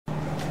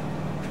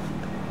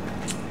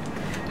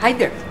Hi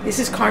there, this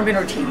is Carmen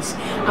Ortiz.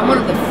 I'm one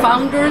of the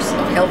founders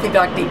of Healthy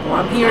Dog Depot.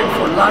 I'm here in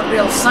Fort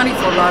Lauderdale, sunny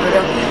Fort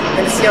Lauderdale. You're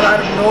going to see a lot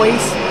of noise,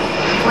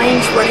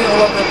 planes running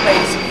all over the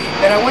place.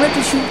 But I wanted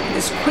to shoot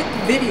this quick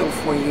video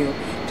for you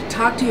to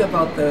talk to you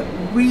about the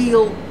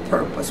real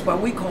purpose, what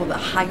we call the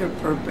higher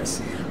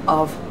purpose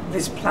of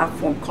this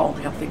platform called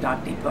Healthy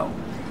Dog Depot.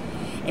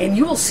 And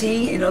you will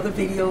see in other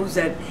videos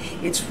that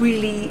it's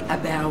really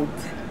about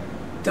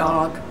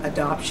dog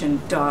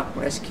adoption, dog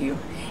rescue,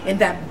 and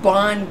that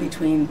bond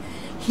between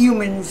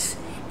humans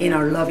and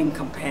our loving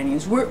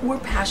companions. We're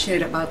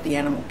passionate about the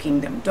animal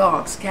kingdom,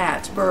 dogs,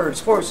 cats,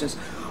 birds, horses,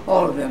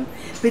 all of them.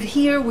 But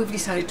here we've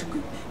decided to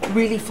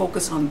really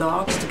focus on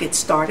dogs to get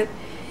started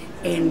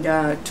and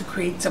to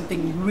create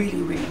something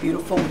really, really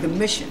beautiful with a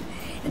mission.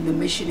 And the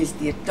mission is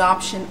the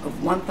adoption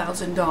of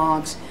 1,000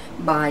 dogs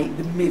by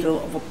the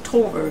middle of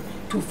October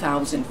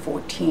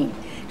 2014.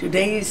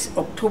 Today is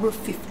October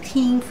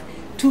 15th,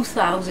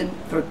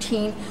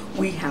 2013.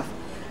 We have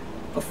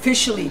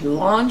officially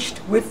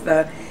launched with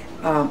the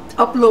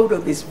upload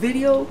of this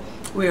video.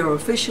 We are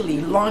officially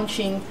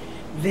launching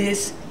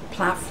this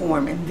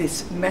platform and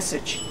this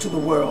message to the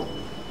world.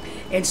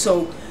 And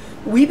so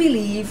we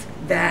believe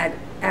that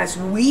as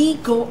we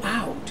go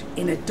out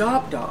and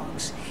adopt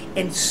dogs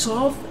and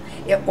solve,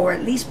 or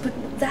at least put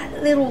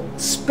that little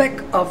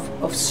speck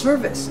of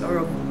service or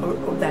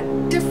of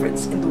that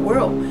difference in the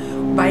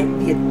world by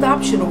the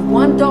adoption of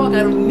one dog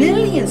out of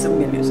millions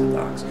of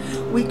dogs,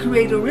 we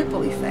create a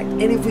ripple effect.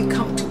 And if we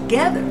come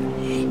together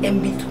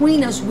and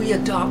between us we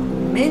adopt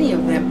many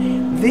of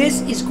them,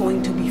 this is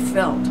going to be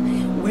felt.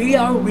 We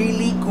are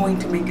really going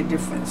to make a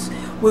difference.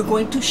 We're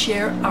going to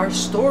share our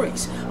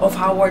stories of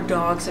how our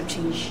dogs have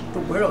changed the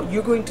world.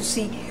 You're going to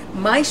see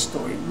my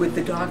story with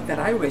the dog that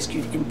I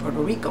rescued in Puerto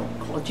Rico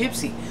called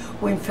Gypsy,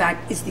 who in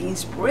fact is the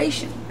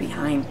inspiration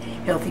behind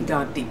Healthy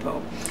Dog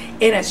Depot.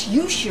 And as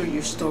you share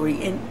your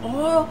story and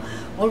all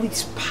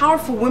these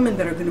powerful women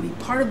that are going to be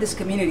part of this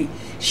community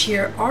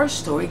share our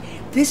story,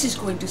 this is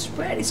going to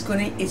spread. It's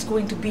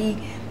going to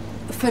be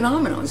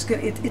phenomenal.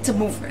 It's a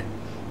movement.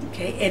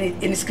 Okay,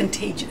 and it's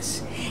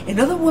contagious. And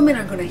other women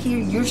are going to hear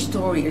your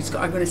story,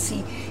 are going to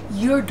see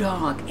your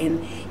dog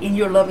in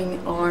your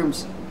loving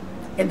arms,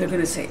 and they're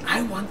going to say,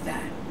 I want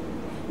that.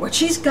 What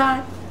she's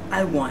got,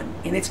 I want.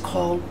 And it's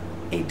called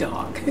a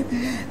dog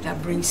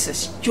that brings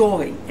us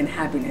joy and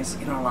happiness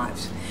in our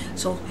lives.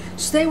 So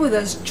stay with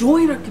us,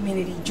 join our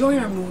community, join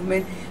our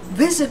movement,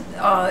 visit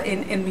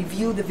and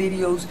review the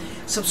videos,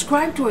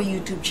 subscribe to our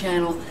YouTube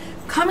channel,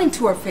 come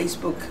into our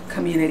Facebook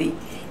community,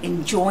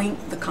 and join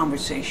the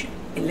conversation.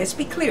 And let's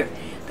be clear,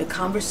 the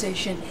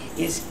conversation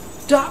is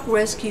dog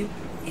rescue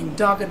and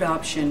dog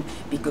adoption,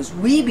 because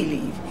we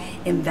believe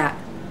in that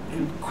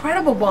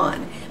incredible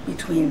bond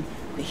between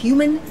the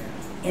human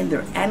and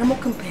their animal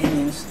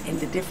companions and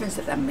the difference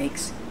that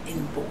makes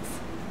in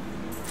both.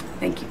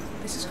 Thank you.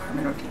 This is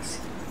Carmen Ortiz.